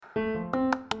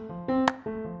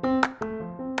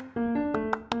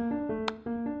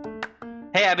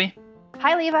Hey, Abby.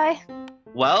 Hi, Levi.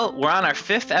 Well, we're on our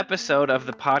 5th episode of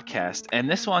the podcast, and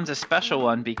this one's a special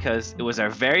one because it was our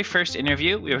very first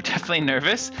interview. We were definitely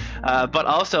nervous, but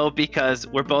also because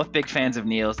we're both big fans of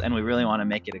Neil's, and we really want to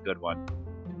make it a good one.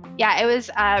 Yeah, it was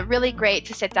really great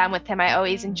to sit down with him. I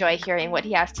always enjoy hearing what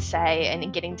he has to say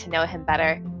and getting to know him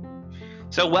better.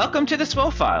 So welcome to the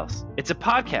SWOfiles. It's a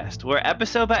podcast where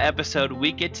episode by episode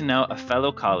we get to know a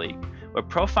fellow colleague. We're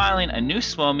profiling a new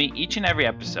SWOmie each and every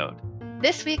episode.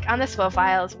 This week on the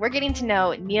SWOfiles, we're getting to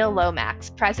know Neil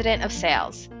Lomax, President of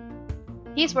Sales.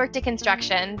 He's worked in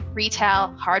construction,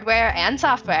 retail, hardware, and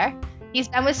software. He's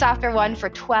been with SoftwareONE for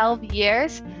 12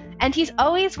 years, and he's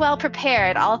always well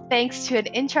prepared, all thanks to an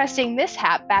interesting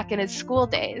mishap back in his school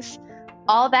days.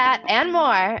 All that and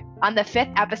more on the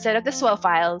 5th episode of the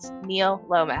SWOfiles, Neil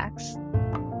Lomax.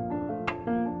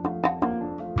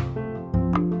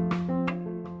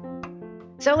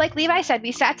 So like Levi said,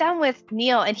 we sat down with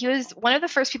Neil, and he was one of the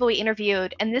first people we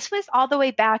interviewed. And this was all the way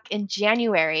back in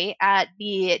January at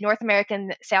the North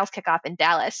American Sales Kickoff in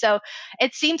Dallas. So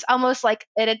it seems almost like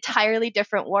an entirely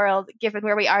different world given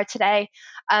where we are today.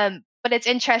 But it's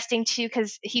interesting too,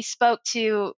 because he spoke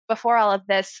to, before all of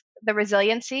this, the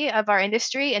resiliency of our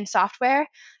industry and software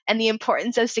and the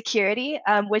importance of security,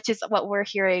 which is what we're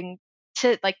hearing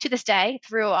to this day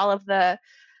through all of the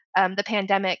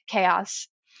pandemic chaos.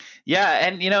 Yeah,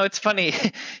 and it's funny.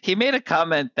 He made a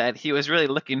comment that he was really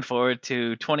looking forward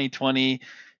to 2020,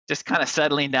 just kind of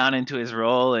settling down into his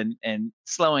role and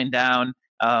slowing down.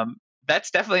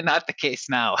 That's definitely not the case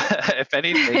now. If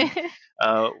anything,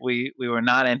 we were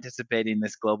not anticipating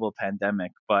this global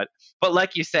pandemic. But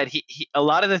like you said, he a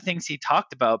lot of the things he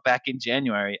talked about back in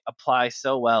January apply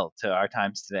so well to our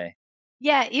times today.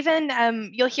 Yeah,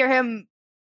 even you'll hear him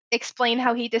explain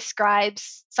how he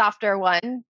describes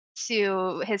SoftwareONE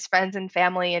to his friends and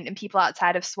family and people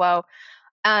outside of SWO.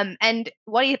 And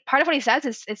part of what he says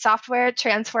is software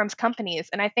transforms companies.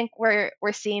 And I think we're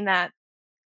seeing that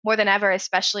more than ever,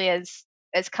 especially as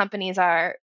companies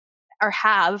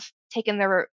have taken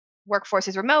their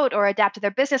workforces remote or adapted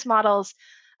their business models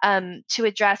to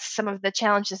address some of the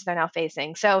challenges they're now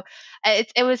facing. So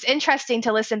it was interesting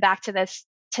to listen back to this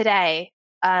today,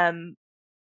 having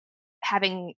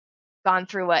gone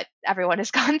through what everyone has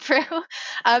gone through,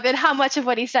 and how much of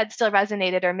what he said still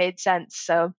resonated or made sense.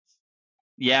 So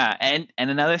yeah, and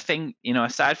another thing,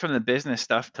 aside from the business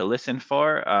stuff to listen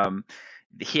for,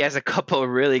 he has a couple of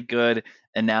really good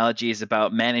analogies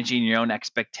about managing your own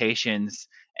expectations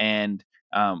and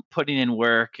putting in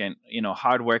work and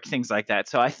hard work, things like that.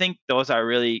 So I think those are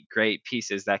really great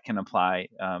pieces that can apply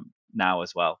now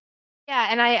as well. Yeah,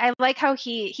 and I like how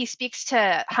he speaks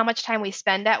to how much time we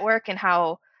spend at work and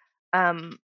how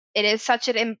it is such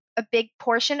a big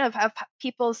portion of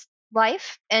people's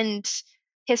life, and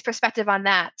his perspective on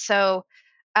that. So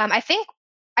I think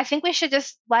we should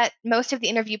just let most of the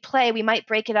interview play. We might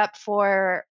break it up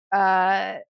for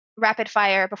rapid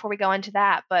fire before we go into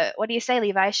that. But what do you say,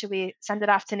 Levi? Should we send it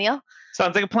off to Neil?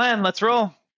 Sounds like a plan. Let's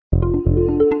roll.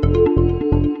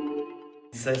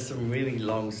 There's some really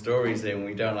long stories here and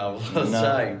we don't have a lot of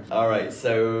time. All right,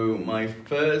 so my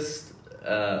first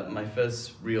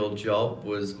real job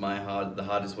was the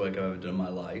hardest work I've ever done in my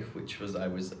life, which was I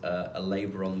was a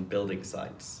labourer on building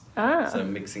sites. So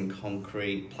mixing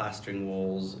concrete, plastering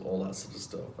walls, all that sort of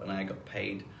stuff. And I got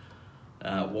paid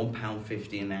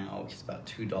 £1.50 an hour, which is about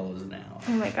 $2 an hour.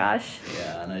 Oh my gosh.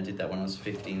 Yeah, and I did that when I was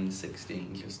 15,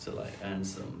 16, just to earn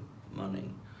some money.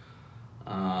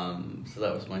 So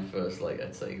that was my first,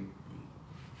 I'd say,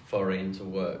 foray into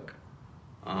work.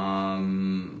 How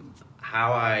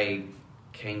I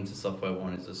came to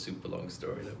SoftwareONE is a super long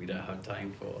story that we don't have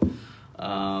time for.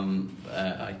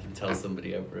 I can tell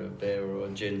somebody over a beer or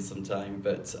a gin sometime,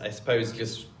 but I suppose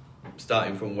just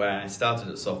starting from where I started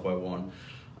at SoftwareONE,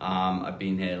 I've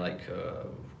been here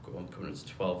coming up to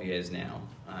 12 years now,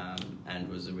 and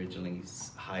was originally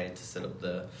hired to set up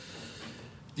the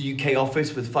UK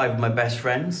office with 5 of my best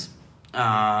friends.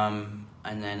 And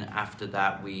then after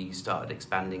that, we started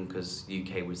expanding because the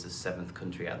UK was the 7th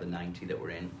country out of the 90 that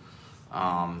we're in.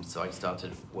 So I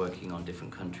started working on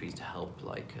different countries to help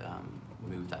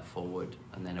move that forward.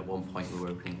 And then at one point we were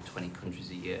opening 20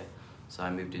 countries a year. So I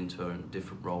moved into a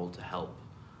different role to help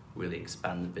really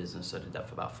expand the business. So I did that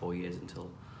for about 4 years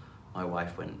until my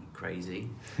wife went crazy.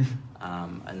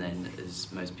 And then,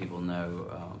 as most people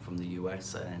know from the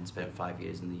US, I then spent 5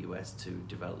 years in the US to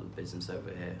develop the business over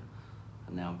here.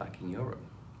 And now I'm back in Europe.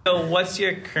 So what's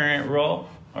your current role?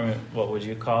 Or what would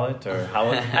you call it? Or how?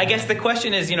 I guess the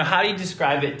question is, how do you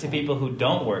describe it to people who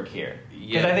don't work here?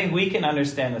 Because I think we can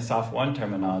understand the SoftwareONE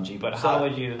terminology, but So how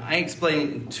would you... I explain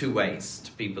it in two ways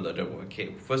to people that don't work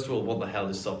here. First of all, what the hell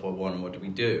is SoftwareONE and what do we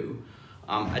do?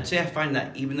 I'd say I find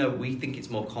that even though we think it's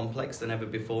more complex than ever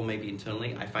before, maybe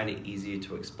internally, I find it easier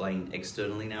to explain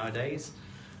externally nowadays.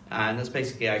 And that's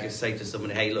basically, I just say to someone,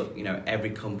 hey, look,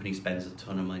 every company spends a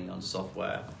ton of money on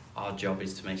software. Our job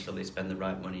is to make sure they spend the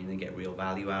right money and they get real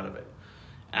value out of it.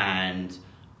 And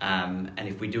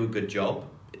if we do a good job,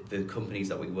 the companies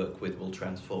that we work with will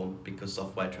transform, because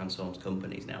software transforms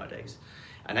companies nowadays.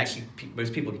 And actually,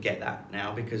 most people get that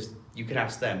now, because you could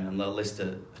ask them and they'll list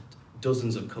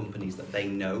dozens of companies that they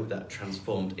know that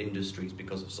transformed industries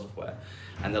because of software.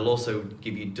 And they'll also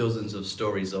give you dozens of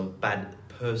stories of bad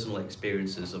personal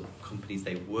experiences of companies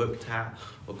they've worked at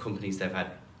or companies they've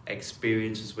had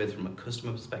experiences with from a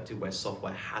customer perspective where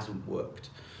software hasn't worked.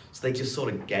 So they just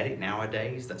sort of get it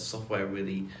nowadays that software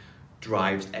really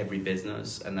drives every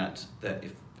business, and that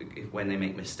if when they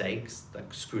make mistakes,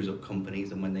 that screws up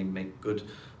companies, and when they make good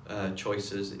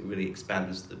choices, it really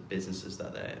expands the businesses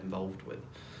that they're involved with.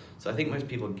 So I think most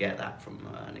people get that from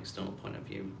an external point of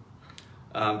view.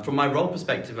 From my role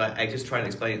perspective, I just try and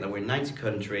explain it that we're in 90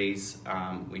 countries.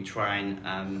 We try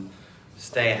and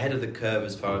stay ahead of the curve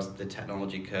as far as the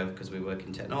technology curve, because we work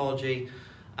in technology.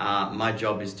 My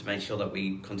job is to make sure that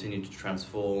we continue to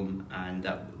transform and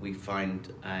that we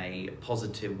find a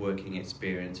positive working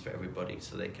experience for everybody,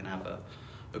 so they can have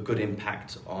a good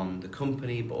impact on the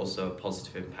company, but also a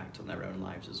positive impact on their own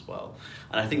lives as well.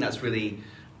 And I think that's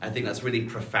really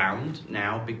profound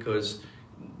now, because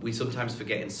we sometimes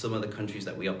forget in some of the countries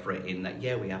that we operate in that,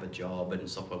 we have a job and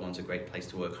SoftwareONE's a great place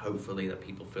to work, hopefully, that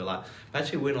people feel that. But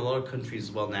actually, we're in a lot of countries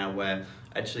as well now where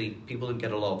actually people don't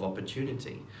get a lot of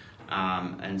opportunity.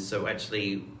 And so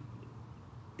actually,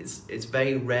 it's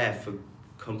very rare for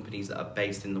companies that are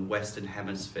based in the Western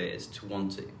hemispheres to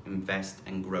want to invest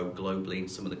and grow globally in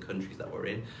some of the countries that we're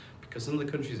in, because some of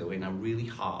the countries that we're in are really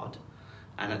hard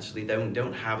and actually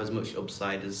don't have as much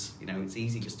upside as, it's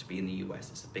easy just to be in the US.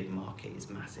 It's a big market, it's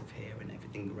massive here, and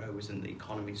everything grows, and the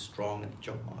economy's strong, and the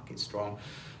job market's strong.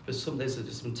 But there's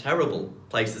just some terrible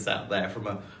places out there from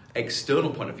an external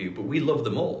point of view, but we love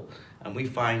them all. And we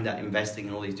find that investing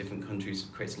in all these different countries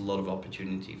creates a lot of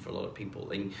opportunity for a lot of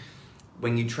people. And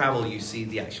when you travel, you see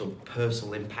the actual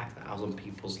personal impact that has on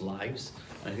people's lives.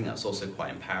 And I think that's also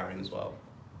quite empowering as well.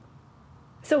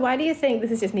 So why do you think, this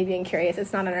is just me being curious,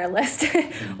 it's not on our list,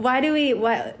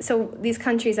 so these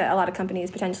countries that a lot of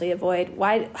companies potentially avoid,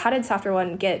 how did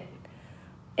SoftwareONE get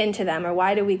into them, or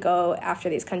why do we go after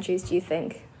these countries, do you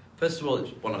think? First of all, it's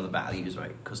one of the values,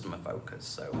 right? Customer focus.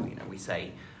 So, we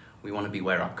say we want to be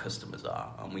where our customers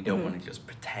are, and we don't want to just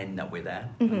pretend that we're there.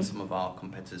 And some of our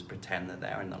competitors pretend they're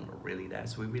there and they're not really there.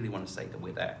 So we really want to say that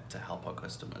we're there to help our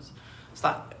customers. So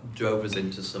that drove us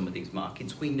into some of these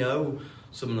markets. We know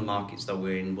some of the markets that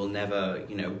we're in will never,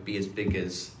 be as big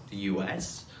as the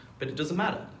US, but it doesn't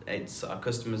matter. It's our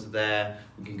customers are there,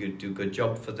 we can do a good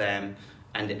job for them,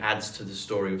 and it adds to the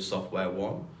story of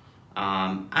SoftwareONE.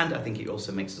 And I think it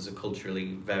also makes us a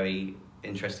culturally very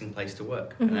interesting place to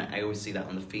work. And I always see that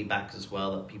on the feedbacks as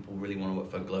well, that people really want to work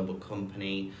for a global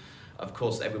company. Of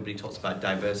course, everybody talks about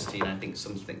diversity, and I think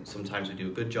sometimes we do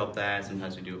a good job there,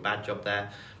 sometimes we do a bad job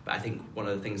there. But I think one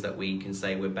of the things that we can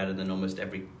say we're better than almost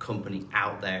every company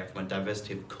out there from a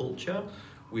diversity of culture,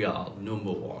 we are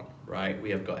number one, right? We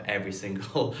have got every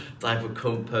single type of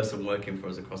person working for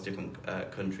us across different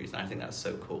countries, and I think that's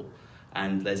so cool.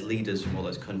 And there's leaders from all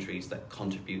those countries that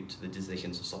contribute to the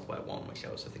decisions of SoftwareONE, which I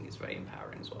also think is very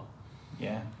empowering as well.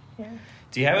 Yeah.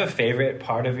 Do you have a favorite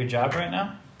part of your job right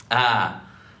now?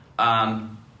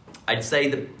 I'd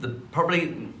say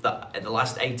probably the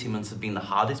last 18 months have been the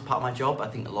hardest part of my job. I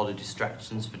think a lot of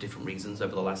distractions for different reasons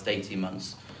over the last 18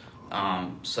 months.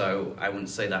 So I wouldn't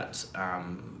say that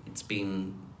it's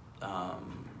been... I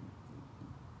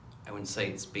wouldn't say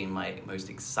it's been my most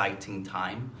exciting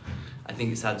time. I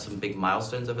think it's had some big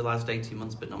milestones over the last 18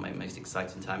 months, but not my most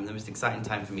exciting time. The most exciting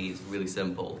time for me is really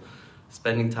simple.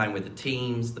 Spending time with the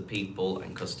teams, the people,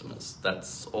 and customers.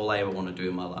 That's all I ever want to do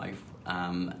in my life.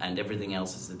 And everything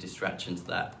else is a distraction to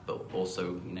that. But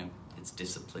also, it's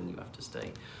discipline. You have to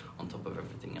stay on top of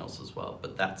everything else as well.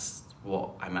 But that's what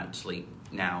I'm actually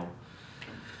now...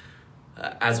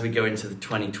 as we go into the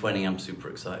 2020, I'm super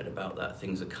excited about that.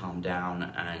 Things are calmed down,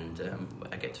 and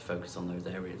I get to focus on those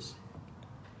areas.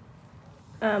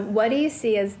 What do you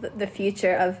see as the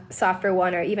future of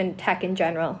SoftwareONE or even tech in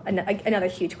general? Another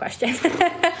huge question.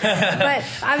 But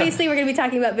obviously we're going to be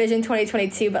talking about Vision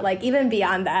 2022, but like even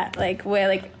beyond that, like where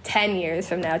like 10 years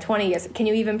from now, 20 years, can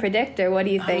you even predict, or what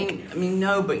do you think? I mean,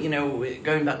 no, but you know,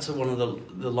 going back to one of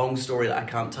the long story that I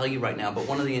can't tell you right now, but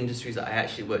one of the industries that I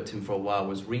actually worked in for a while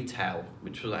was retail,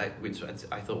 which I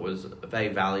thought was very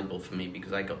valuable for me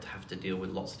because I got to have to deal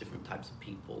with lots of different types of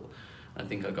people. I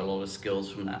think I got a lot of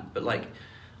skills from that. But like,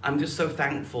 I'm just so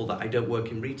thankful that I don't work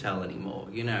in retail anymore.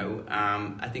 You know,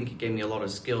 I think it gave me a lot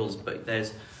of skills, but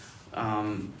there's,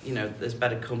 you know, there's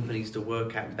better companies to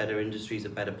work at, better industries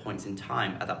at better points in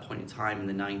time. At that point in time in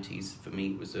the 90s, for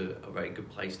me, it was a very good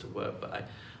place to work. But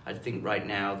I think right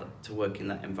now that to work in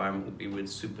that environment would be really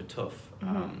super tough.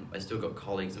 I still got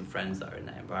colleagues and friends that are in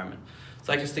that environment.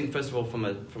 So I just think, first of all, from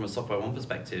a SoftwareONE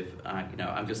perspective, you know,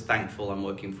 I'm just thankful I'm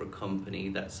working for a company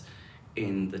that's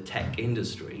in the tech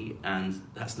industry, and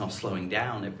that's not slowing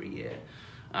down every year,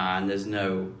 and there's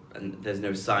no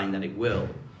sign that it will.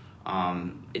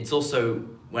 It's also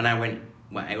when again,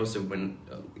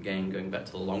 going back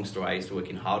to the long story, I used to work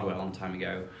in hardware a long time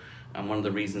ago, and one of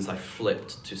the reasons I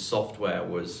flipped to software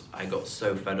was I got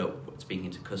so fed up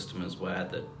speaking to customers where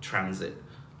the transit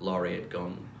lorry had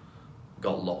got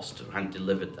lost or hadn't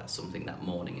delivered something that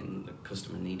morning, and the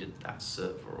customer needed that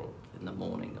server in the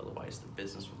morning, otherwise the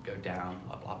business would go down,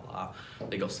 blah, blah, blah.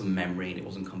 They got some memory and it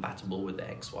wasn't compatible with the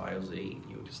X, Y, or Z. And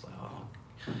you were just like, oh.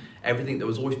 Everything, there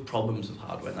was always problems with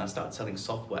hardware, and I started selling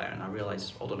software, and I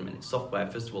realized, hold on a minute, software,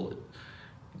 first of all,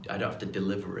 I don't have to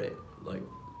deliver it, like,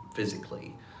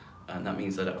 physically. And that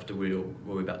means I don't have to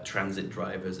worry about transit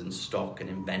drivers and stock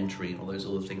and inventory and all those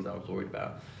other things that I was worried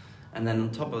about. And then on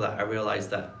top of that, I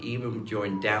realized that even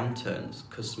during downturns,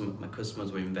 my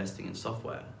customers were investing in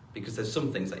software, because there's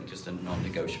some things that just are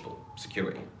non-negotiable.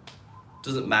 Security.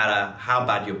 Doesn't matter how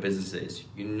bad your business is,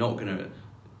 you're not going to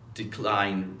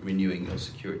decline renewing your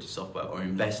security software or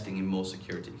investing in more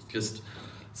security. It's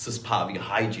just part of your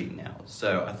hygiene now.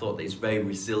 So I thought it's very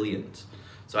resilient.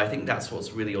 So I think that's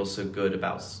what's really also good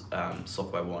about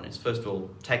SoftwareONE is, first of all,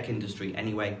 tech industry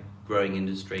anyway, growing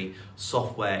industry.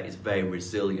 Software is very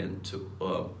resilient to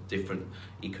different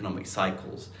economic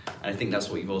cycles. And I think that's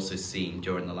what you've also seen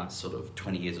during the last sort of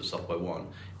 20 years of SoftwareONE.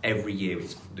 Every year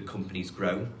the company's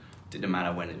grown. Didn't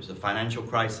matter when it was a financial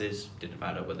crisis, didn't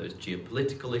matter whether it was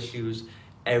geopolitical issues.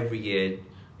 Every year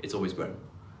it's always grown.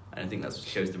 And I think that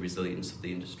shows the resilience of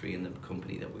the industry and the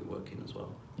company that we work in as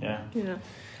well. Yeah.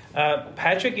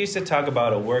 Patrick used to talk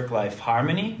about a work-life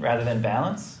harmony rather than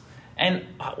balance. And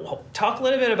talk a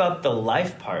little bit about the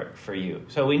life part for you.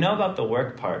 So we know about the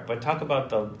work part, but talk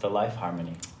about the life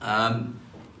harmony.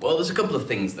 Well, there's a couple of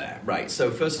things there, right? So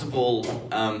first of all,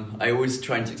 I always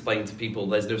try to explain to people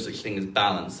there's no such thing as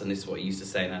balance, and this is what I used to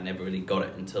say, and I never really got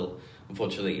it until,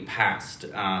 unfortunately, it passed.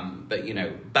 But, you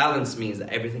know, balance means that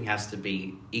everything has to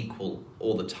be equal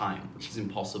all the time, which is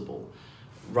impossible.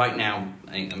 Right now,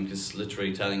 I'm just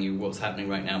literally telling you what's happening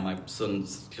right now. My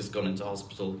son's just gone into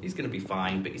hospital. He's going to be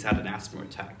fine, but he's had an asthma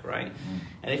attack, right?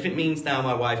 And if it means now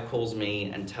my wife calls me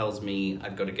and tells me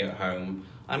I've got to go home,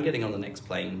 I'm getting on the next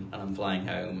plane and I'm flying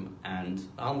home, and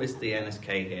I'll miss the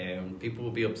NSK here, and people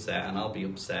will be upset and I'll be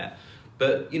upset.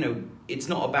 But, you know, it's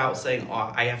not about saying,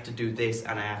 oh, I have to do this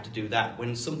and I have to do that.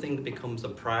 When something becomes a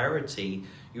priority,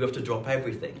 you have to drop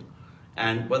everything.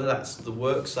 And whether that's the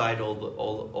work side or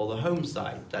the home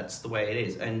side, that's the way it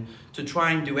is. And to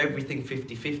try and do everything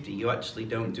 50-50, you actually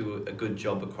don't do a good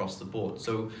job across the board.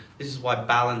 So this is why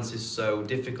balance is so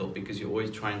difficult, because you're always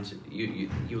trying to,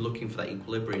 you're looking for that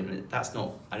equilibrium. And that's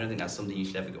not, I don't think that's something you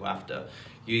should ever go after.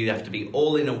 You either have to be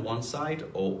all in on one side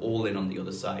or all in on the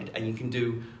other side. And you can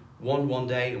do one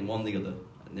day and one the other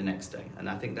the next day. And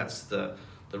I think that's the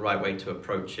right way to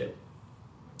approach it.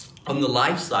 On the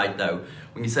life side, though,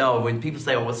 when people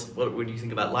say, what do you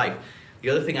think about life? The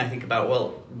other thing I think about,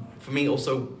 well, for me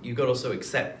also, you've got to also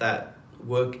accept that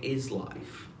work is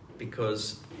life.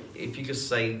 Because if you just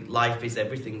say life is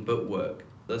everything but work,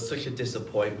 there's such a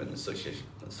disappointment and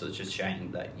such a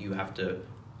shame that you have to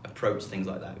approach things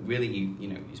like that. Really,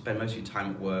 you spend most of your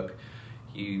time at work,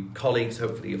 colleagues,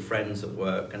 hopefully your friends at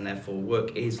work, and therefore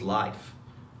work is life.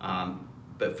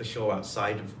 But for sure,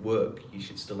 outside of work, you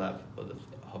should still have other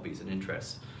hobbies and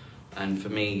interests. And for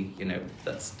me,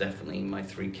 that's definitely my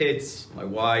 3 kids, my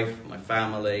wife, my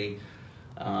family.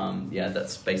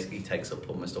 That's basically takes up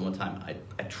almost all my time.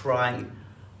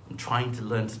 I'm trying to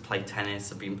learn to play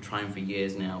tennis. I've been trying for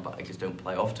years now, but I just don't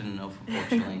play often enough,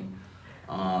 unfortunately.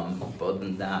 But other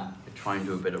than that, I try and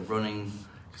do a bit of running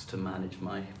just to manage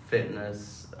my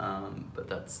fitness. But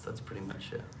that's pretty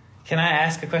much it. Can I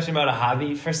ask a question about a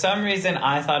hobby? For some reason,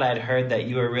 I thought I'd heard that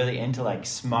you were really into like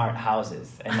smart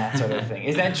houses and that sort of thing.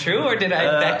 Is that true, or did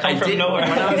that come from nowhere?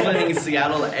 When I was living in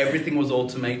Seattle, everything was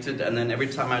automated, and then every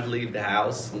time I'd leave the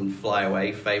house and fly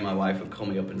away, Faye, my wife, would call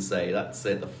me up and say, "That's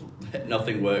it,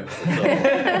 nothing works at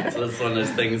all." So that's one of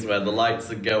those things where the lights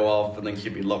would go off, and then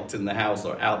she'd be locked in the house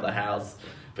or out the house.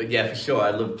 But yeah, for sure, I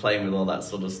loved playing with all that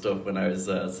sort of stuff when I was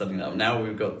setting it up. Now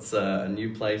we've got a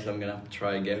new place. I'm gonna have to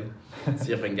try again,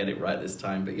 see if I can get it right this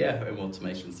time. But yeah, home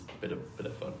automation's a bit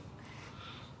of fun.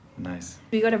 Nice.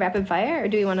 Do we go to rapid fire, or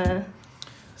do we want to?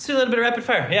 Let's do a little bit of rapid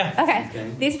fire. Yeah.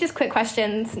 Okay. These are just quick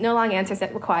questions. No long answers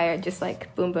that required. Just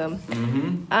like boom, boom.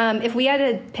 Mm-hmm. If we had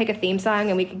to pick a theme song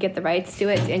and we could get the rights to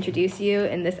it to introduce you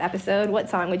in this episode, what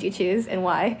song would you choose and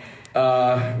why?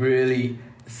 Really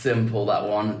simple, that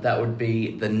one. That would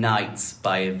be The Nights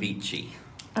by Avicii.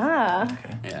 Ah.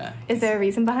 Okay. Yeah. Is there a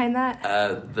reason behind that?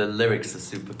 The lyrics are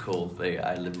super cool.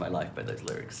 I live my life by those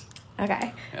lyrics.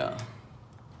 Okay. Yeah.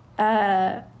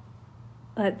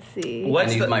 Let's see.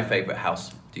 And he's my favorite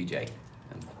house DJ.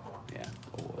 And, yeah,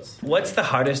 always. What's the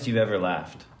hardest you've ever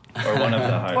laughed? Or one of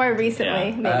the hardest? Or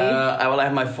recently, maybe. I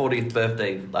had my 40th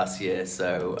birthday last year,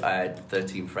 so I had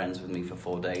 13 friends with me for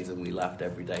 4 days, and we laughed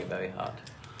every day very hard.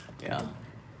 Yeah.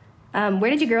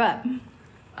 Where did you grow up?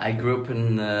 I grew up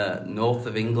in the north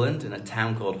of England in a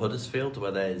town called Huddersfield,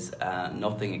 where there's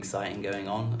nothing exciting going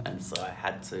on, and so I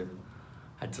had to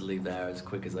leave there as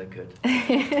quick as I could.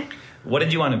 What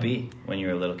did you want to be when you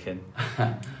were a little kid?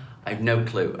 I have no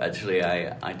clue. Actually,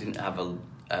 I didn't have a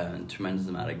tremendous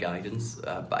amount of guidance,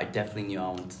 but I definitely knew I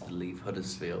wanted to leave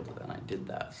Huddersfield, and I did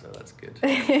that, so that's good.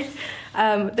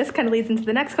 This kind of leads into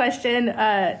the next question.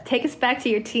 Take us back to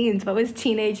your teens. What was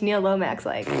teenage Neil Lomax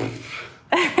like?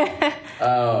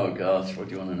 Oh gosh, what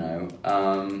do you want to know?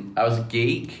 I was a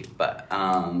geek, but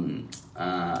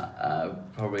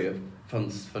probably a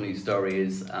funny story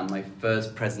is my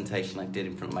first presentation I did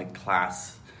in front of my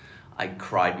class, I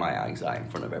cried my eyes out in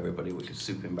front of everybody, which was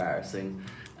super embarrassing.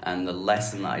 And the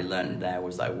lesson that I learned there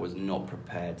was I was not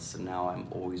prepared, so now I'm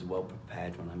always well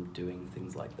prepared when I'm doing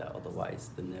things like that.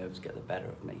 Otherwise, the nerves get the better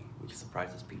of me, which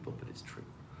surprises people, but it's true.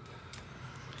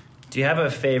 Do you have a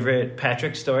favorite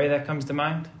Patrick story that comes to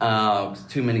mind?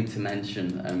 Too many to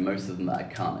mention, and most of them that I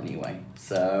can't anyway.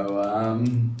 So,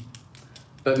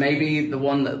 but maybe the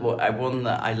one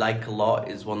that I like a lot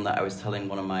is one that I was telling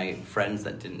one of my friends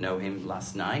that didn't know him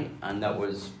last night, and that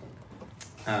was,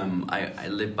 I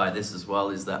live by this as well,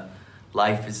 is that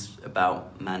life is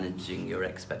about managing your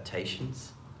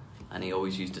expectations. And he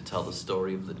always used to tell the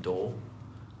story of the door,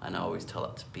 and I always tell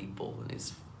that to people, and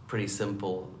it's pretty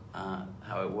simple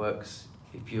how it works.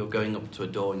 If you're going up to a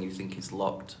door and you think it's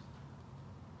locked,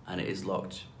 and it is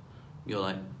locked, you're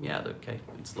like, yeah, okay,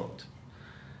 it's locked.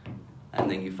 And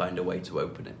then you find a way to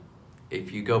open it.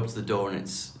 If you go up to the door and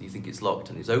you think it's locked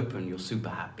and it's open, you're super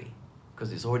happy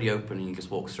because it's already open and you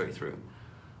just walk straight through.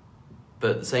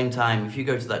 But at the same time, if you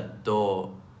go to that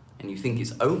door and you think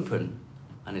it's open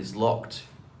and it's locked,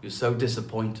 you're so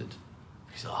disappointed.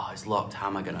 Because, it's locked, how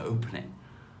am I going to open it?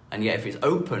 And yet if it's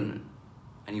open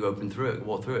and you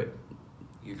walk through it,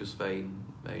 you're just very,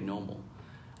 very normal.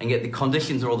 And yet the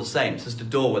conditions are all the same. It's just a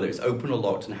door, whether it's open or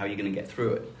locked, and how you're going to get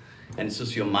through it. And it's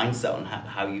just your mindset on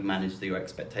how you manage your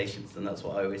expectations. And that's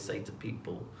what I always say to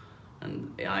people.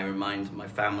 And I remind my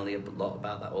family a lot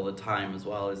about that all the time as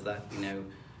well, is that,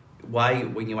 why,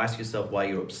 when you ask yourself why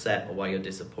you're upset or why you're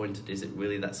disappointed, is it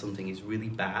really that something is really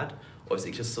bad? Or is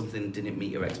it just something that didn't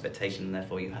meet your expectation and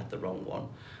therefore you had the wrong one?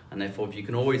 And therefore, if you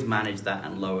can always manage that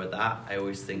and lower that, I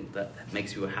always think that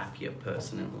makes you a happier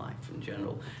person in life in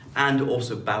general. And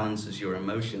also balances your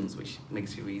emotions, which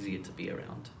makes you easier to be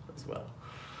around as well.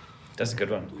 That's a good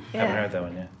one. Yeah. Haven't heard that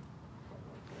one yet.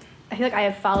 I feel like I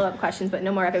have follow-up questions, but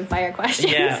no more rapid fire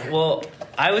questions. Yeah, well,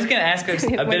 I was going to ask a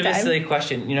bit of a silly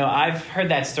question. I've heard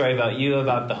that story about you,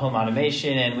 about the home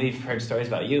automation, and we've heard stories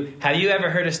about you. Have you ever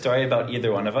heard a story about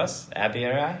either one of us, Abbie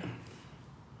or I?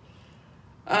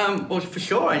 Well, for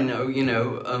sure I know,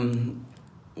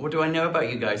 what do I know about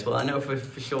you guys? Well, I know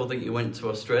for sure that you went to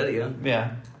Australia.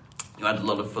 Yeah. You had a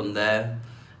lot of fun there.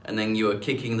 And then you were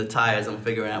kicking the tires on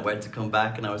figuring out where to come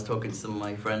back, and I was talking to some of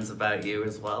my friends about you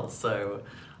as well. So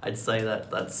I'd say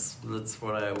that's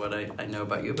what I know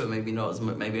about you, but maybe not as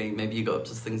much. Maybe you got up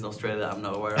to things in Australia that I'm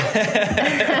not aware of.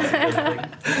 That's a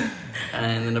good thing.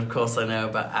 And then of course I know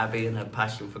about Abbie and her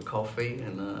passion for coffee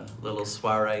and a little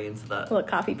soiree into that. A little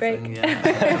coffee break. Thing.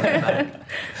 Yeah,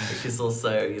 which is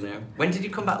also, when did you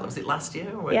come back? Was it last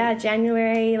year? Or Yeah,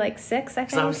 January 6th, I think.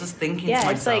 Because I was just thinking to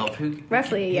myself, who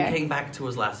roughly a year. Who came back to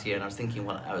us last year, and I was thinking,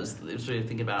 I was really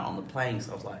thinking about it on the plane,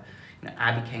 so I was like,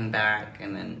 Abby came back,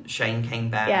 and then Shane came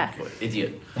back. Yeah. What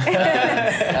idiot.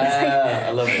 I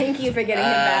love it. Thank you for getting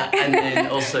him back. And then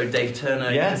also Dave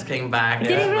Turner just came back.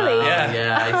 Did he really?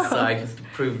 Yeah. So I just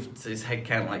approved his head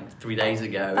count like 3 days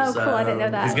ago. Oh, cool. I didn't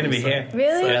know that. He's going to be here.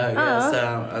 Really?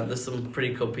 So there's some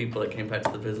pretty cool people that came back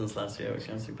to the business last year, which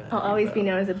I'm super happy I'll always about. be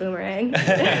known as a boomerang.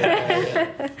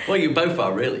 Well, you both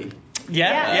are, really.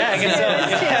 Yeah, I guess so.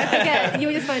 That's true. I forget.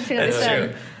 You just wanted to know the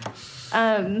show.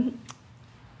 That's true.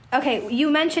 Okay, you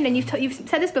mentioned, and you've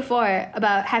said this before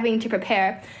about having to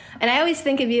prepare, and I always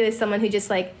think of you as someone who just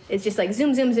like is just like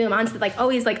zoom onto like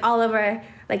always like all over.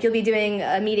 Like you'll be doing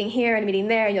a meeting here and a meeting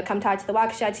there, and you'll come talk to the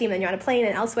Waukesha team, and then you're on a plane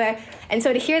and elsewhere. And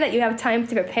so to hear that you have time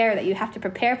to prepare, that you have to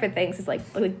prepare for things, is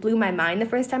like blew my mind the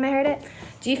first time I heard it.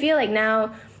 Do you feel like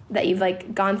now that you've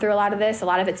like gone through a lot of this, a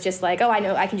lot of it's just like, oh, I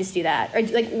know I can just do that, or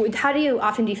like how do you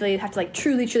feel you have to like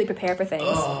truly prepare for things?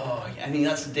 Oh, I mean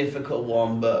that's a difficult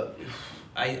one, but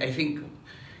I think,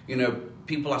 you know,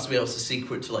 people ask me what's the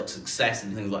secret to like success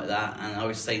and things like that, and I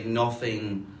always say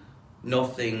nothing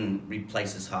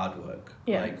replaces hard work.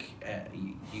 Yeah. Like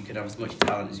you can have as much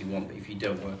talent as you want, but if you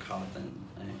don't work hard, then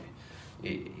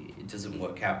it doesn't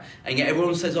work out. And yet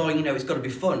everyone says, oh, you know, it's got to be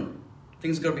fun.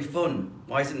 Things got to be fun.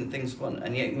 Why isn't things fun?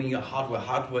 And yet when you got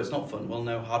hard work's not fun. Well,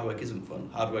 no, hard work isn't fun.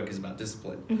 Hard work is about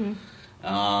discipline.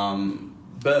 Mm-hmm.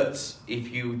 But if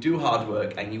you do hard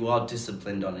work and you are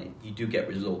disciplined on it, you do get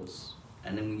results.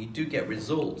 And then when you do get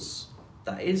results,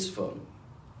 that is fun.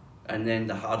 And then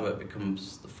the hard work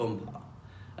becomes the fun part.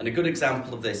 And a good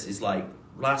example of this is like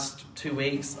last 2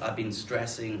 weeks, I've been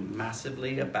stressing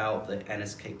massively about the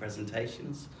NSK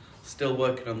presentations. Still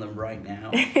working on them right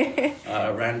now.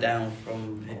 Ran down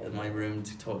from my room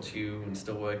to talk to you and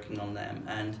still working on them.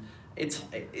 And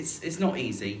it's not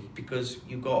easy because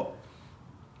you've got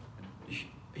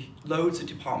loads of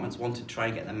departments want to try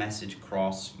and get the message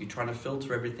across. You're trying to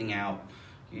filter everything out.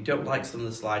 You don't like some of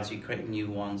the slides, you create new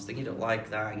ones, then you don't like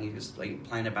that, and you just like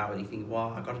playing about it, and you think,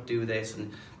 well, I've got to do this,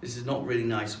 and this is not really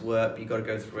nice work, but you've got to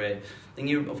go through it. Then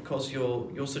you're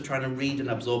also trying to read and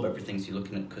absorb everything, so you're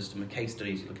looking at customer case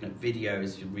studies, you're looking at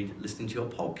videos, you're listening to your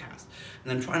podcast,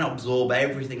 and then trying to absorb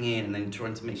everything in, and then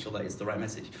trying to make sure that it's the right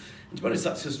message. And to be honest,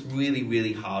 that's just really,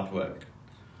 really hard work.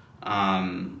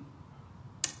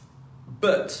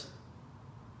 But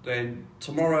then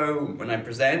tomorrow when I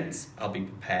present, I'll be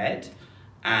prepared.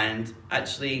 And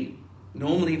actually,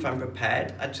 normally if I'm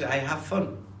prepared, actually I have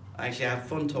fun. I actually have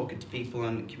fun talking to people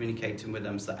and communicating with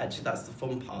them. So actually that's the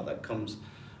fun part that comes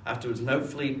afterwards. And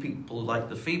hopefully people like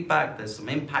the feedback, there's some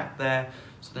impact there.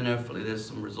 So then hopefully there's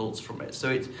some results from it.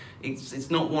 So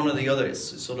it's not one or the other.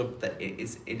 It's sort of, it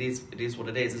is what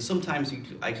it is. And sometimes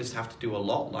I just have to do a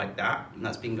lot like that. And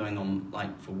that's been going on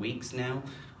like for weeks now.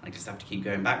 I just have to keep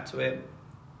going back to it.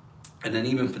 And then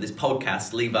even for this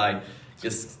podcast, Levi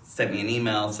just sent me an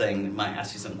email saying it might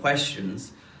ask you some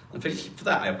questions. And for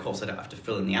that, of course, I don't have to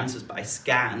fill in the answers, but I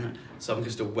scan, so I'm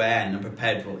just aware and I'm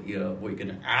prepared for what you're going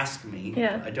to ask me.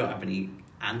 Yeah. I don't have any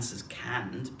answers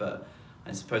canned, but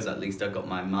I suppose at least I've got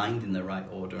my mind in the right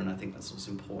order, and I think that's what's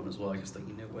important as well, just that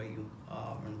you know where you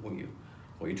are and what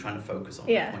you're trying to focus on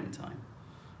at that point in time.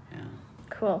 Yeah.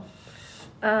 Cool.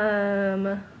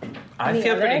 I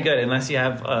feel pretty good, unless you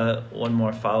have one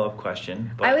more follow-up question.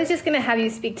 But I was just going to have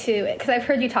you speak to, because I've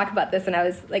heard you talk about this, and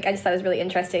I just thought it was really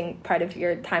interesting. Part of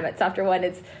your time at SoftwareONE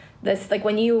is this, like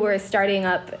when you were starting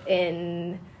up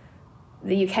in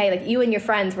the UK, like you and your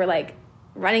friends were like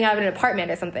running out of an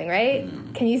apartment or something, right?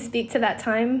 Mm. Can you speak to that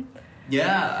time?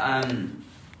 Yeah.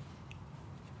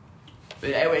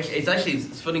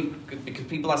 It's funny because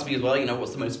people ask me as well, you know,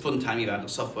 what's the most fun time you've had at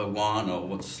SoftwareONE, or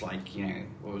what's like, you know,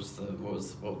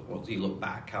 what do you look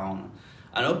back on?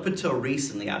 And up until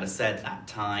recently, I'd have said that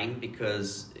time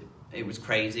because it was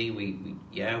crazy.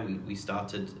 We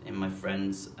started in my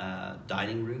friend's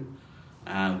dining room.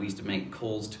 We used to make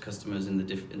calls to customers in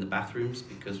the bathrooms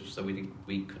because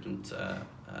we couldn't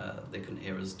they couldn't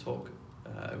hear us talk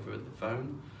over the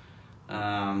phone.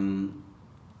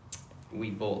 We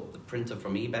bought the printer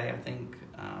from eBay, I think.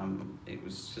 It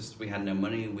was just, we had no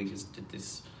money. We just did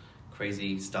this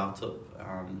crazy startup.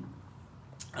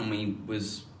 And we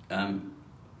was,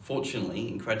 fortunately,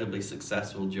 incredibly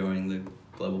successful during the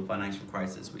global financial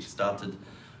crisis, which started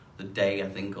the day, I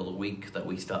think, or the week that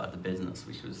we started the business,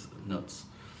 which was nuts.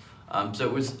 So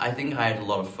it was, I think I had a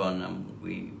lot of fun.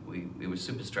 It was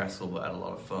super stressful, but I had a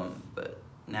lot of fun. But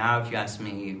now if you ask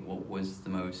me what was the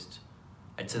most,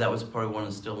 I'd say that was probably one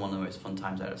of the most fun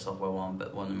times out of SoftwareONE,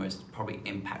 but one of the most probably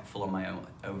impactful on my own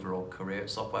overall career at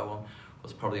SoftwareONE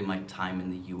was probably my time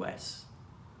in the US.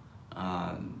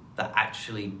 That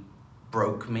actually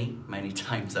broke me many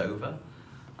times over.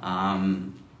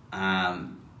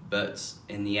 But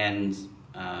in the end,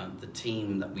 the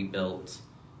team that we built,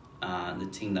 the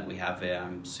team that we have here,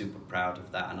 I'm super proud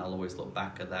of that, and I'll always look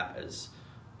back at that as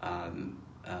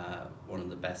one of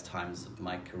the best times of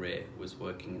my career, was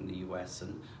working in the US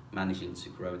and managing to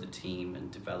grow the team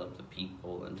and develop the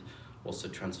people and also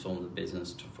transform the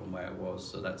business from where it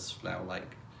was. So that's now,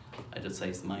 like, I just say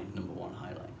it's my number one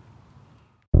highlight.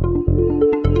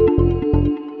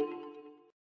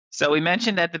 So we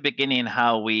mentioned at the beginning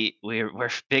how we're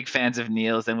big fans of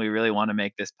Neil's, and we really want to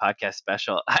make this podcast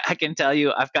special. I can tell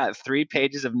you, I've got 3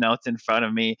 pages of notes in front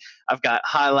of me. I've got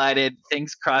highlighted,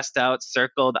 things crossed out,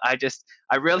 circled. I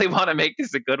really want to make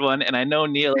this a good one, and I know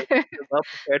Neil is a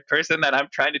well-prepared person that I'm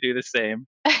trying to do the same.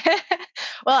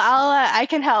 Well, I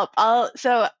can help.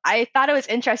 So I thought it was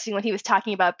interesting when he was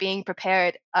talking about being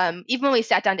prepared. Even when we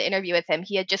sat down to interview with him,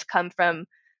 he had just come from,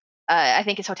 I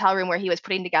think, his hotel room where he was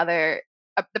putting together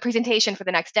the presentation for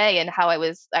the next day, and how it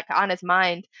was like on his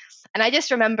mind. And I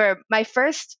just remember my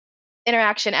first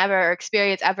interaction ever, or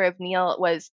experience ever of Neil,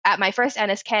 was at my first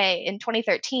NSK in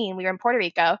 2013. We were in Puerto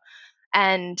Rico,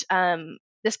 and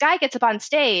this guy gets up on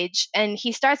stage and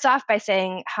he starts off by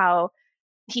saying how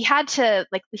he had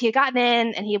gotten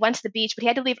in and he went to the beach, but he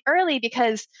had to leave early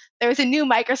because there was a new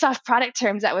Microsoft product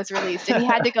terms that was released, and he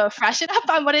had to go freshen up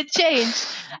on what had changed.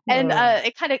 And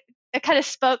it kind of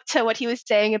spoke to what he was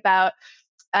saying about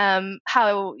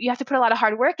how you have to put a lot of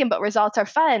hard work in, but results are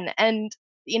fun. And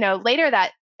later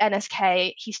that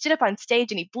NSK, he stood up on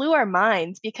stage and he blew our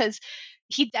minds because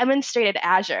he demonstrated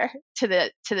Azure to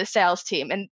the sales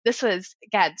team. And this was,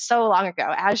 again, so long ago.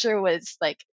 Azure was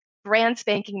like brand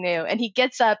spanking new, and he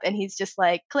gets up and he's just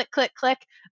like, click, click, click.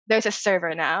 There's a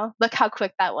server now. Look how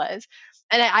quick that was.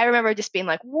 And I remember just being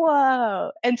like,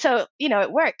 whoa. And so,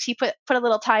 it worked. He put a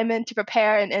little time in to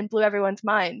prepare and blew everyone's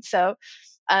mind. So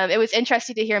it was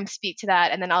interesting to hear him speak to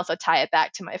that, and then also tie it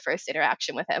back to my first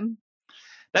interaction with him.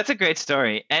 That's a great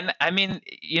story. And I mean,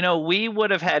 we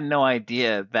would have had no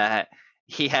idea that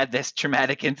he had this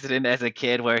traumatic incident as a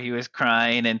kid where he was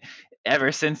crying, and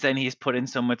ever since then he's put in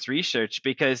so much research,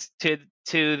 because to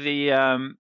the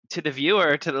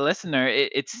viewer, to the listener,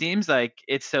 it seems like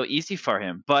it's so easy for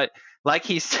him. But like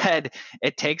he said,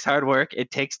 it takes hard work,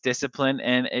 it takes discipline,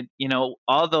 and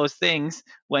all those things.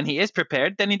 When he is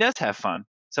prepared, then he does have fun.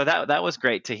 So that was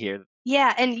great to hear.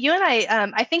 Yeah, and you and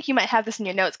I think you might have this in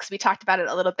your notes because we talked about it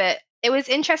a little bit. It was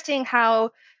interesting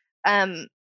how often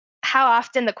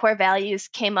the core values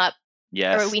came up.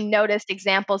 Yes. Or we noticed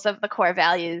examples of the core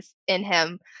values in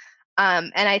him.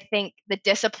 And I think the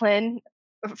discipline,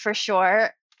 for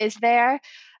sure, is there.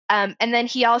 And then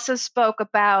he also spoke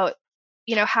about,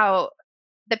 how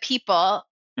the people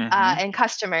and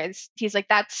customers, he's like,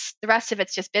 that's the rest of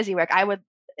it's just busy work. I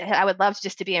would love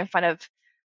just to be in front of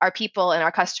our people and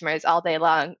our customers all day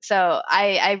long. So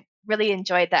I really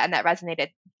enjoyed that, and that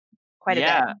resonated quite a bit.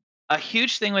 Yeah. A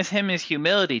huge thing with him is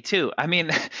humility too. I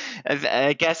mean,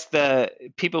 I guess the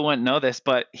people wouldn't know this,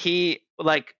 but he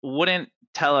wouldn't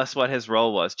tell us what his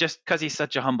role was, just because he's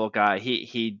such a humble guy.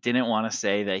 He didn't want to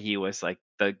say that he was like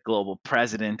the global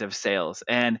president of sales.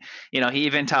 And he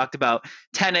even talked about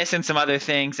tennis and some other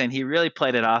things, and he really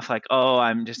played it off like, oh,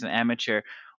 I'm just an amateur.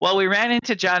 Well, we ran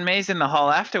into John Mays in the hall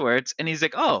afterwards, and he's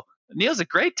like, oh, Neil's a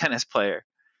great tennis player.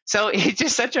 So he's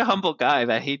just such a humble guy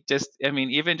that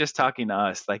even just talking to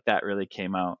us, like, that really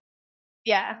came out.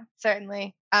 Yeah,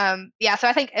 certainly. So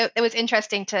I think it was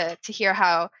interesting to hear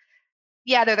how,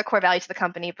 they're the core values of the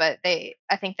company, but I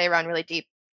think they run really deep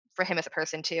for him as a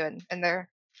person too, and they're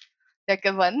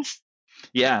good ones.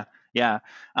 Yeah.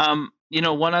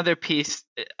 One other piece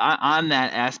on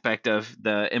that aspect of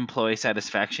the employee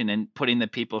satisfaction and putting the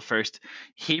people first,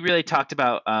 he really talked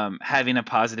about having a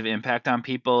positive impact on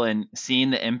people and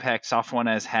seeing the impact SoftwareONE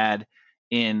has had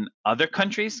in other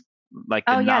countries, like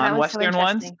the non-Western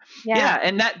ones. Yeah,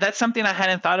 and that's something I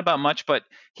hadn't thought about much, but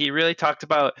he really talked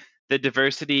about the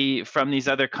diversity from these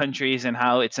other countries and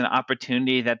how it's an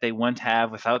opportunity that they wouldn't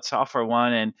have without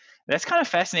SoftwareONE. And that's kind of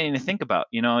fascinating to think about.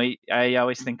 I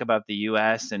always think about the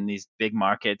US and these big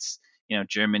markets,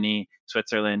 Germany,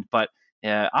 Switzerland, but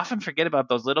often forget about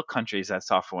those little countries that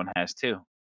SoftwareONE has too.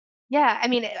 Yeah, I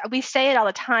mean, we say it all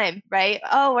the time, right?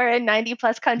 Oh, we're in 90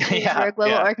 plus countries, we're a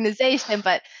global organization,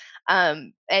 but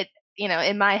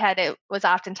in my head, it was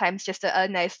oftentimes just a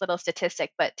nice little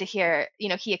statistic. But to hear,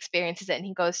 he experiences it and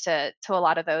he goes to a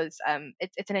lot of those,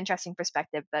 it's an interesting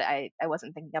perspective that I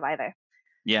wasn't thinking of either.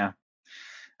 Yeah.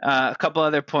 A couple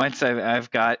other points I've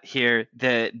got here.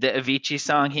 The Avicii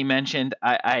song he mentioned,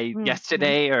 I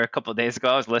yesterday or a couple of days ago,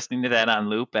 I was listening to that on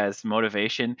loop as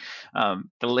motivation. The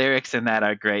lyrics in that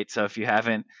are great. So if you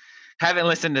haven't haven't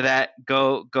listened to that,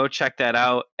 go check that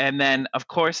out. And then, of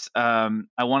course, I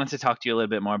wanted to talk to you a little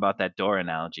bit more about that door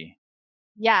analogy.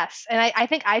 Yes, and I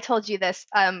think I told you this.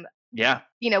 Yeah.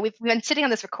 We've been sitting on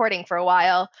this recording for a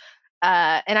while,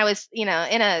 and I was, in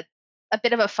a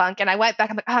bit of a funk, and I went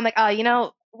back. I'm like,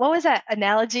 oh, what was that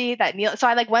analogy that Neil? So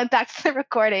I like went back to the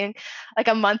recording like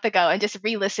a month ago and just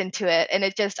re-listened to it, and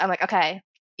I'm like, okay,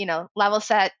 level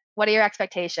set. What are your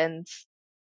expectations?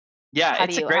 Yeah, how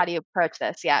do you approach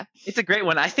this? Yeah, it's a great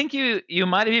one. I think you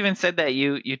might have even said that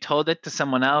you told it to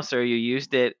someone else, or you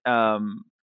used it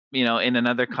in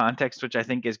another context, which I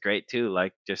think is great too,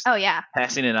 like just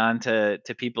passing it on to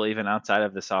people even outside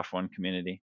of the SoftwareONE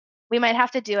community. We might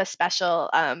have to do a special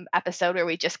episode where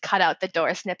we just cut out the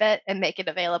door snippet and make it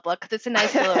available, because it's a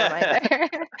nice little reminder.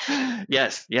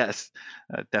 Yes,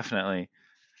 definitely.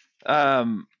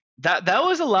 That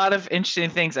was a lot of interesting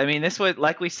things. I mean, this was,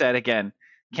 like we said, again,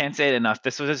 can't say it enough.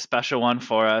 This was a special one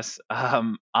for us.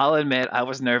 I'll admit I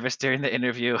was nervous during the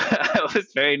interview. I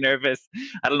was very nervous.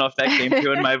 I don't know if that came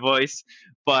through in my voice,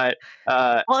 but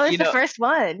well, it was the first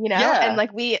one, Yeah. and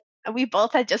like we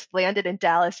both had just landed in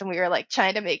Dallas, and we were like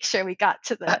trying to make sure we got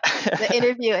to the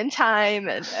interview in time,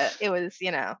 and it was,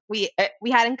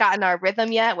 we hadn't gotten our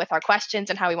rhythm yet with our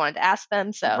questions and how we wanted to ask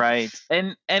them. So right,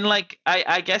 and like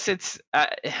I guess it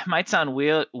might sound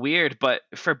weird, but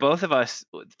for both of us,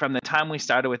 from the time we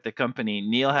started with the company,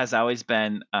 Neil has always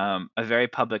been a very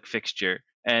public fixture,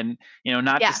 and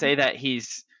not to say that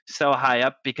he's so high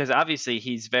up, because obviously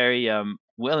he's very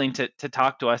willing to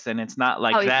talk to us, and it's not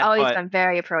like that. He's always been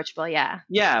very approachable.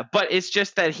 Yeah, but it's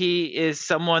just that he is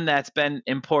someone that's been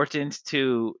important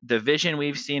to the vision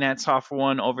we've seen at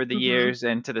SoftwareONE over the years,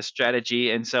 and to the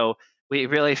strategy, and so we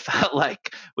really felt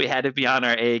like we had to be on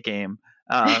our A game.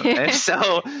 And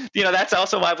so that's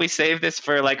also why we saved this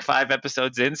for like 5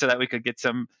 episodes in, so that we could get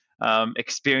some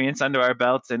experience under our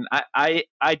belts. And I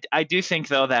do think,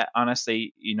 though, that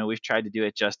honestly, we've tried to do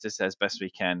it justice as best we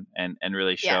can, and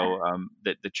really show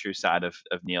the true side of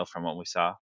Neil from what we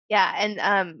saw. Yeah,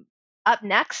 and up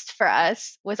next for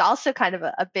us was also kind of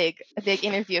a big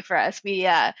interview for us.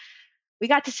 We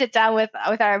got to sit down with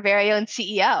our very own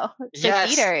CEO. So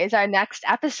Dieter is our next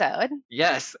episode.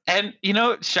 Yes. And,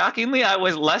 shockingly, I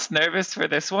was less nervous for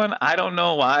this one. I don't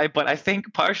know why, but I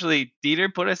think partially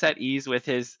Dieter put us at ease with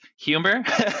his humor.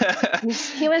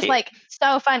 He was like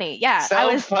so funny. Yeah.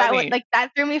 So funny.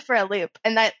 That threw me for a loop.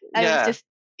 And I was just,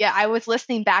 I was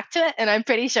listening back to it, and I'm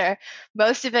pretty sure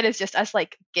most of it is just us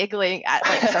like giggling at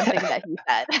like something that he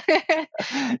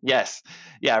said. Yes.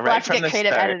 Yeah. Right. We'll have to get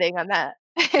creative editing on that.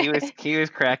 he was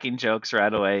cracking jokes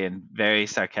right away, and very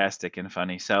sarcastic and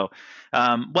funny. So,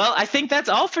 well, I think that's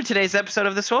all for today's episode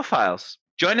of the SWOfiles.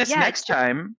 Join us next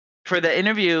time for the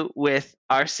interview with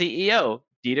our CEO,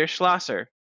 Dieter Schlosser.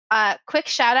 Quick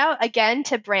shout out again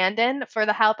to Brandon for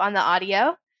the help on the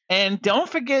audio. And don't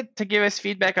forget to give us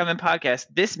feedback on the podcast.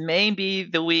 This may be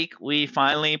the week we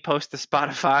finally post to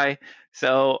Spotify.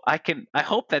 So I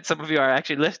hope that some of you are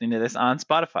actually listening to this on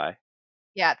Spotify.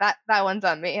 Yeah, that one's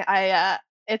on me.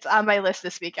 It's on my list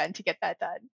this weekend to get that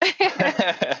done.